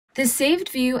The Saved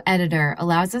View editor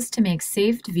allows us to make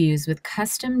saved views with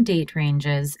custom date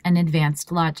ranges and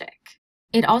advanced logic.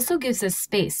 It also gives us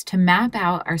space to map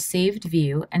out our saved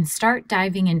view and start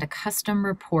diving into custom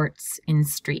reports in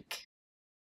Streak.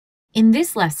 In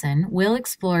this lesson, we'll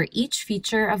explore each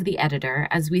feature of the editor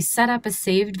as we set up a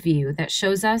saved view that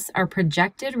shows us our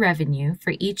projected revenue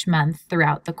for each month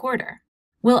throughout the quarter.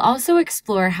 We'll also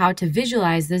explore how to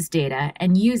visualize this data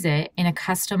and use it in a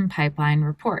custom pipeline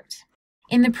report.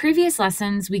 In the previous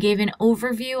lessons, we gave an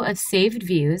overview of saved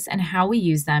views and how we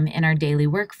use them in our daily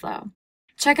workflow.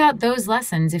 Check out those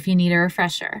lessons if you need a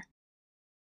refresher.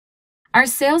 Our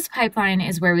sales pipeline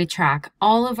is where we track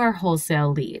all of our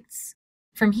wholesale leads.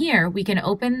 From here, we can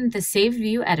open the Saved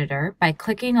View editor by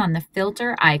clicking on the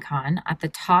filter icon at the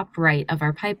top right of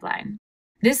our pipeline.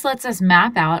 This lets us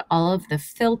map out all of the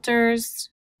filters,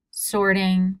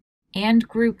 sorting, and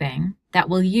grouping that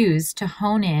we'll use to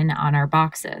hone in on our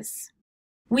boxes.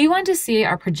 We want to see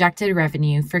our projected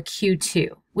revenue for Q2,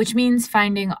 which means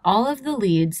finding all of the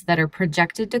leads that are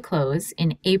projected to close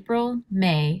in April,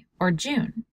 May, or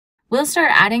June. We'll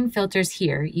start adding filters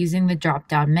here using the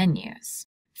drop-down menus.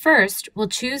 First, we'll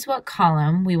choose what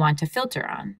column we want to filter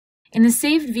on. In the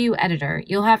Saved View editor,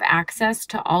 you'll have access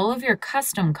to all of your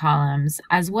custom columns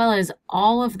as well as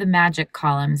all of the magic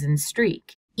columns in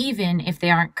Streak, even if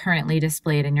they aren't currently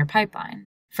displayed in your pipeline.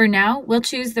 For now, we'll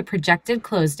choose the projected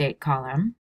close date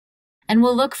column, and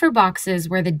we'll look for boxes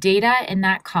where the data in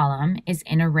that column is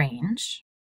in a range.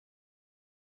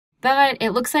 But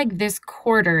it looks like this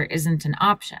quarter isn't an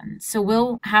option, so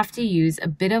we'll have to use a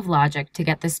bit of logic to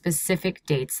get the specific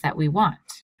dates that we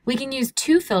want. We can use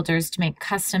two filters to make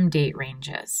custom date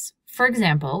ranges. For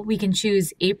example, we can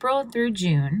choose April through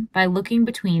June by looking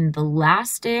between the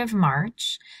last day of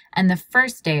March and the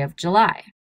first day of July.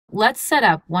 Let's set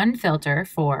up one filter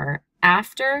for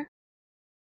after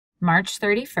March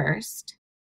 31st.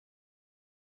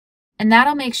 And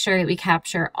that'll make sure that we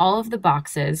capture all of the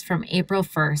boxes from April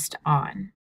 1st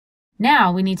on.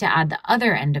 Now we need to add the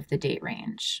other end of the date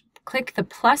range. Click the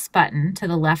plus button to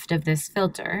the left of this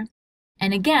filter,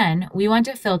 and again, we want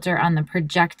to filter on the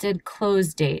projected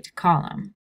close date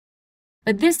column.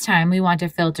 But this time we want to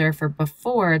filter for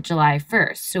before July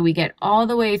 1st, so we get all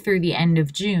the way through the end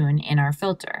of June in our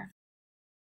filter.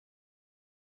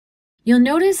 You'll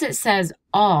notice it says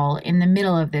all in the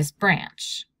middle of this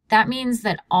branch. That means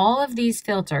that all of these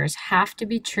filters have to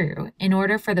be true in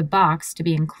order for the box to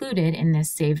be included in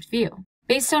this saved view.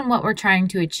 Based on what we're trying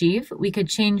to achieve, we could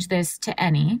change this to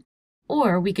any,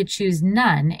 or we could choose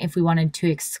none if we wanted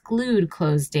to exclude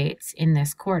close dates in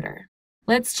this quarter.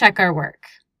 Let's check our work.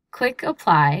 Click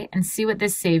Apply and see what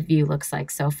this saved view looks like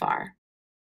so far.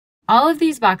 All of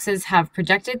these boxes have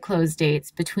projected close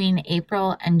dates between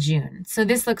April and June, so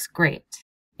this looks great,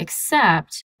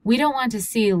 except we don't want to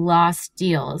see lost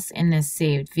deals in this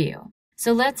saved view.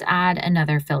 So let's add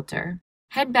another filter.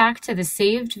 Head back to the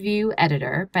Saved View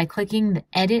editor by clicking the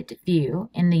Edit View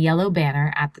in the yellow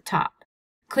banner at the top.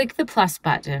 Click the plus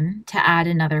button to add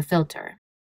another filter.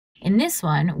 In this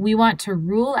one, we want to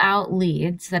rule out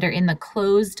leads that are in the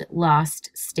closed lost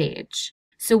stage.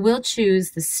 So we'll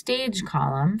choose the stage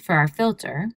column for our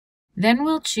filter. Then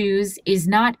we'll choose is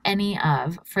not any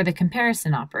of for the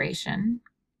comparison operation,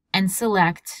 and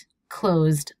select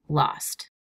Closed Lost.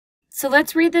 So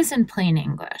let's read this in plain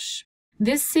English.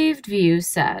 This saved view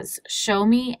says, show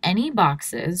me any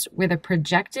boxes where the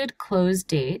projected close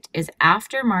date is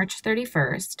after March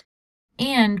 31st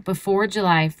and before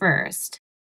July 1st,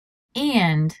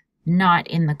 and not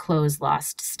in the close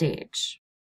lost stage.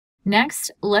 Next,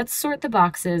 let's sort the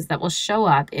boxes that will show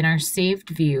up in our saved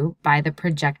view by the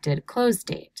projected close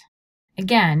date.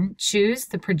 Again, choose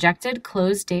the projected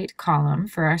close date column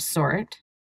for our sort,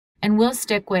 and we'll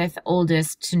stick with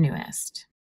oldest to newest.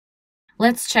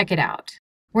 Let's check it out.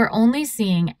 We're only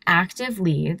seeing active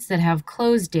leads that have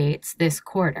close dates this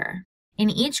quarter. In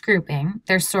each grouping,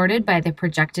 they're sorted by the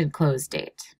projected close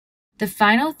date. The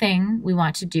final thing we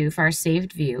want to do for our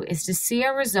saved view is to see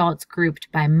our results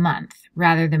grouped by month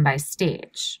rather than by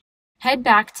stage. Head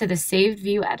back to the Saved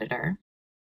View editor,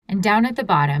 and down at the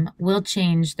bottom, we'll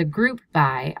change the Group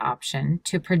By option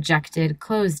to Projected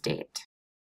Close Date.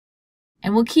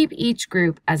 And we'll keep each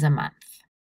group as a month.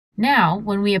 Now,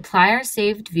 when we apply our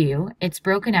saved view, it's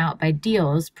broken out by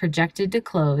deals projected to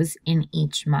close in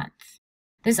each month.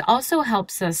 This also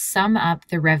helps us sum up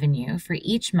the revenue for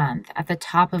each month at the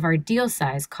top of our deal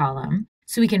size column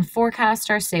so we can forecast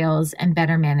our sales and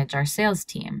better manage our sales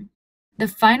team. The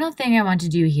final thing I want to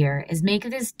do here is make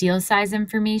this deal size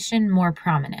information more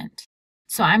prominent.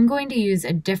 So I'm going to use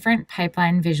a different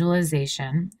pipeline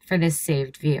visualization for this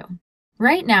saved view.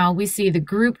 Right now, we see the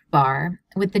group bar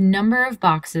with the number of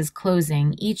boxes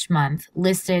closing each month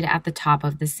listed at the top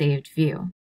of the saved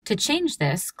view. To change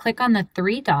this, click on the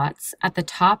three dots at the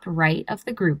top right of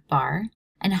the group bar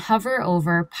and hover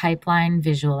over Pipeline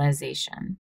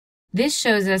Visualization. This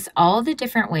shows us all the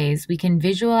different ways we can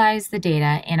visualize the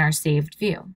data in our saved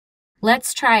view.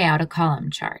 Let's try out a column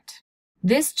chart.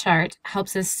 This chart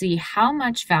helps us see how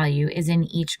much value is in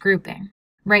each grouping.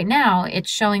 Right now, it's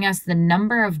showing us the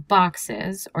number of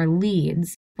boxes or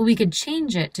leads, but we could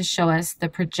change it to show us the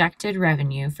projected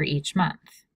revenue for each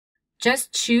month.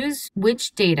 Just choose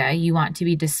which data you want to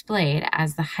be displayed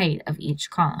as the height of each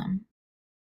column.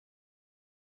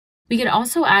 We could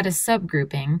also add a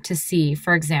subgrouping to see,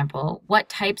 for example, what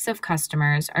types of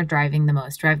customers are driving the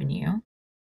most revenue,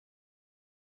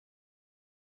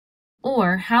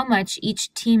 or how much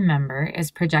each team member is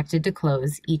projected to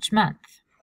close each month.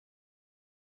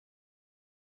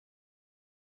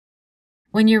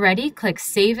 When you're ready, click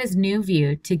Save as New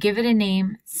View to give it a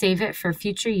name, save it for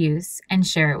future use, and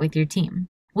share it with your team.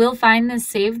 We'll find the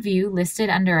saved view listed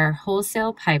under our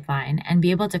wholesale pipeline and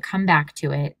be able to come back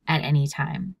to it at any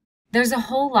time. There's a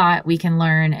whole lot we can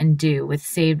learn and do with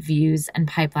saved views and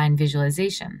pipeline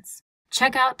visualizations.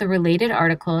 Check out the related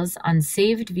articles on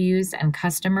saved views and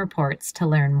custom reports to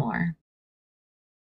learn more.